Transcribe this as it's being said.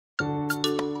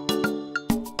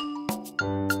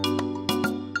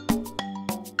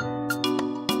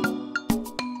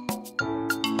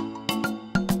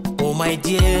Oh my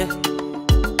dear,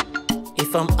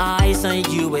 if I'm ice and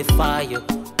you were fire,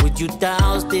 would you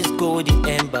douse these golden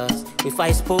embers? If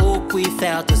I spoke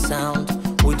without a sound,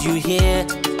 would you hear?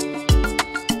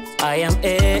 I am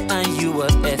air and you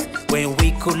are earth. When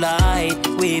we collide,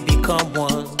 we become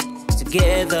one.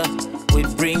 Together, we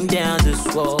bring down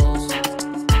these walls.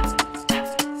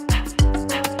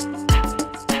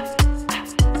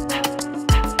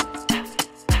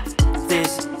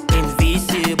 This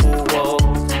invisible wall.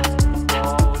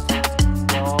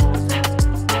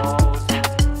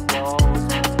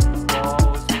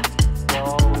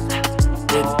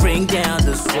 We bring down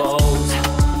these walls.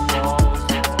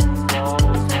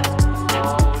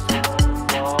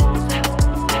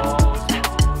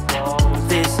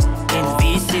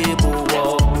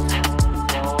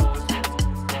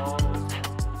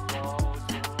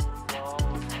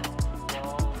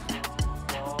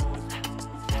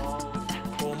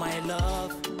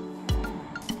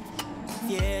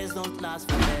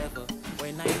 Forever.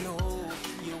 When I know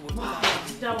you would. Wow,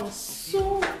 that was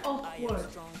so awkward.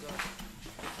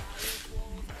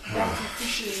 That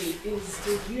officially is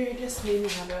the weirdest meeting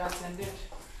I've ever attended.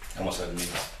 I must admit,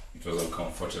 it was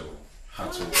uncomfortable.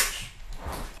 Hard to watch.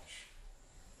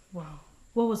 Wow,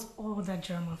 what was all that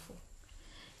drama for?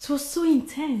 It was so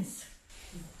intense.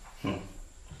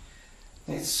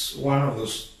 It's one of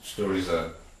those stories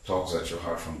that talks at your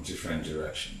heart from different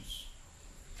directions.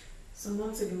 Some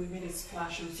months ago, we made a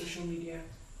splash on social media.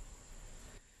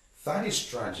 That is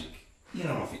tragic, in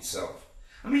and of itself.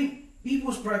 I mean,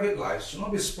 people's private lives should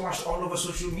not be splashed all over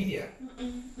social media.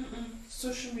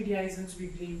 Social media isn't to be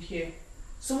blamed here.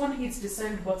 Someone hits the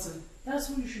send button. That's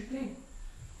who you should blame.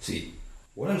 See,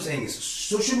 what I'm saying is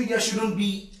social media shouldn't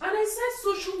be... And I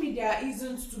said social media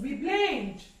isn't to be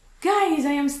blamed. Guys,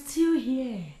 I am still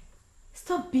here.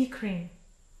 Stop bickering.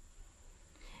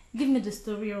 Give me the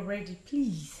story already,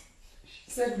 please. She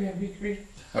said we are bickering.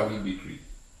 Are we bickering?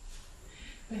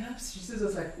 Perhaps she sees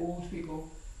us like old people.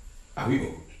 Are we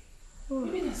old? Oh.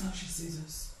 Maybe that's how she sees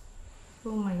us.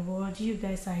 Oh my word, you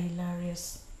guys are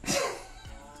hilarious.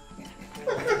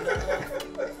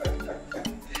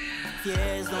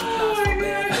 Years don't last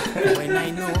forever. When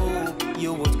I know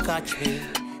you would catch me,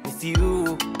 with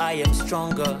you I am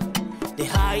stronger. The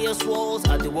highest walls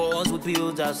are the walls we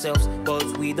build ourselves,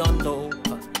 but we don't know.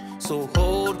 So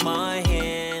hold my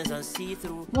hands and see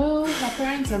through. Well, her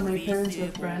parents and my parents were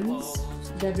friends.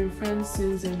 They've been friends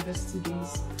since university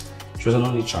days. She was an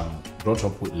only child, brought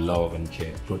up with love and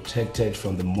care, protected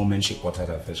from the moment she uttered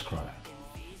her first cry.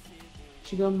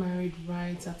 She got married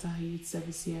right after her youth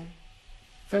service year.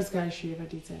 First guy she ever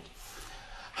dated.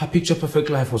 Her picture-perfect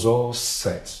life was all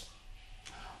set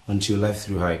until life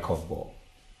threw her a curveball.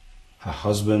 Her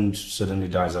husband suddenly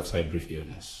dies after a brief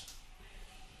illness.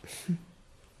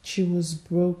 She was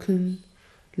broken,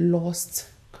 lost,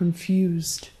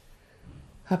 confused.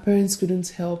 Her parents couldn't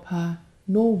help her.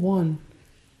 No one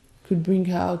could bring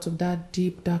her out of that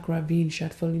deep, dark ravine she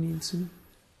had fallen into.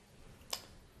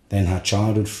 Then her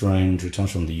childhood friend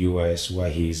returns from the US, where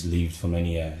he's lived for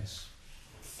many years.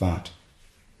 That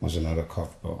was another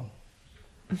curveball.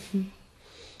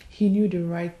 He knew the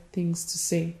right things to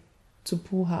say to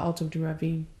pull her out of the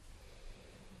ravine.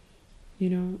 You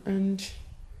know, and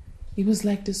it was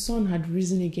like the sun had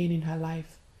risen again in her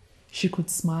life. She could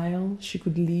smile, she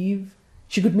could leave,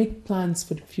 she could make plans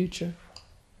for the future.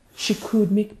 She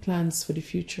could make plans for the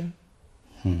future.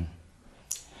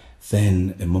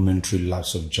 Then, a momentary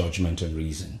lapse of judgment and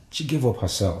reason, she gave up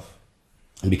herself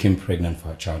and became pregnant for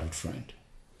her childhood friend.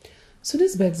 So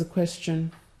this begs the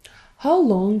question, how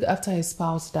long after a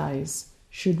spouse dies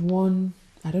should one,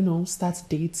 I don't know, start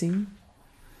dating?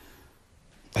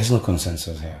 There's no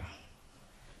consensus here.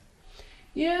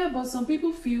 Yeah, but some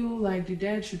people feel like the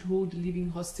dead should hold the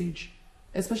living hostage,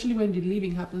 especially when the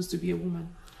living happens to be a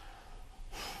woman.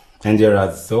 And there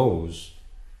are those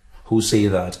who say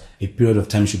that a period of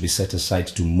time should be set aside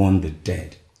to mourn the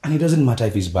dead. And it doesn't matter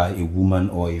if it's by a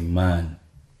woman or a man.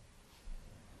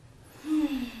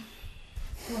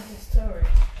 What a story.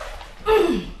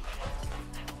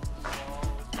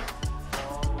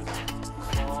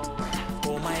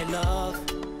 Oh my love.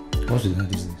 What is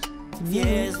this?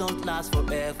 Years don't last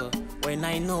forever. When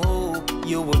I know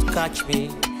you would catch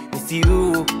me, with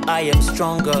you I am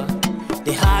stronger.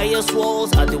 The highest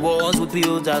walls are the walls we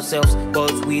build ourselves,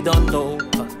 but we don't know.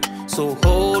 So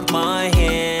hold my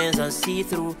hands and see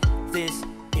through this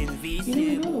invisible.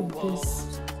 You know, in all of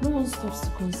this, no one stops to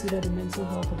consider the mental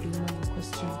health of the woman in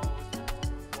question.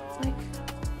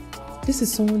 Like, this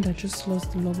is someone that just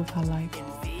lost the love of her life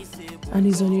and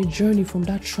is on a journey from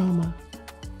that trauma.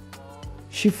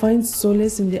 She finds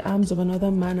solace in the arms of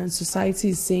another man, and society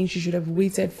is saying she should have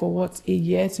waited for what, a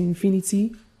year to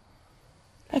infinity?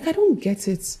 Like, I don't get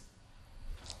it.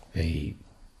 Babe,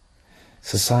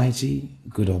 society,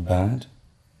 good or bad,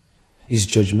 is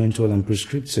judgmental and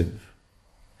prescriptive.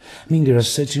 I mean, there are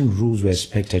certain rules we're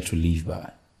expected to live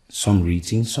by. Some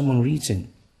written, some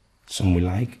unwritten. Some we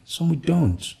like, some we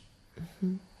don't.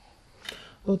 Mm-hmm.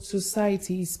 But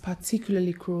society is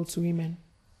particularly cruel to women.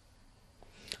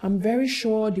 I'm very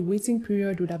sure the waiting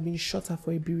period would have been shorter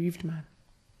for a bereaved man.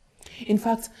 In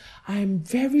fact, I am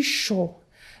very sure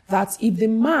that if the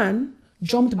man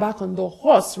jumped back on the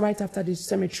horse right after the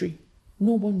cemetery,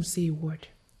 no one would say a word.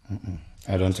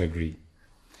 I don't agree.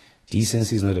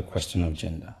 Decency is not a question of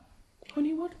gender.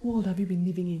 Honey, what world have you been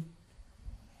living in?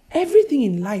 Everything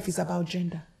in life is about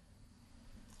gender.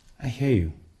 I hear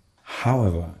you.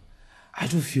 However, I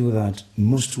do feel that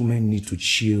most women need to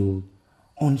chill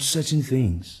on certain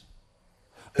things.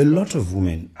 A lot of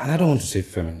women, and I don't want to say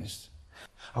feminists,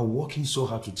 are working so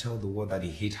hard to tell the world that they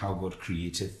hate how God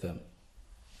created them.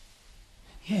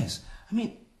 Yes, I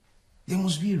mean, there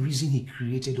must be a reason He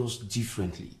created us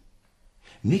differently.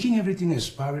 Making everything a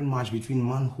sparring match between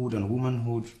manhood and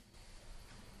womanhood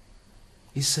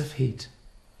is self-hate.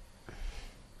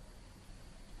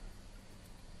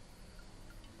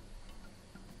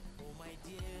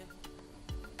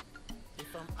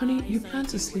 Honey, you plan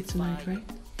to sleep tonight, right?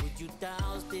 Would you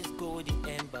douse this golden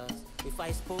embers? If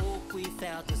I spoke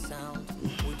without a sound,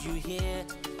 would you hear?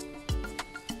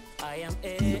 I am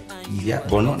air and you Yeah,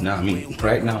 but not now. I mean,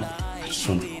 right now, I just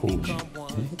want to hold you.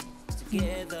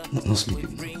 together. No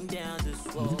sleeping. Bring down the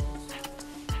walls.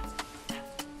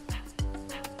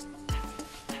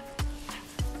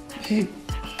 Hey.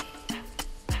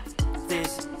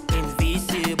 This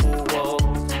invisible wall.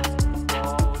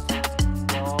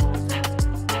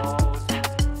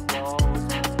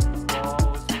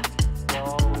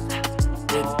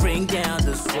 Bring down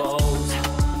the walls.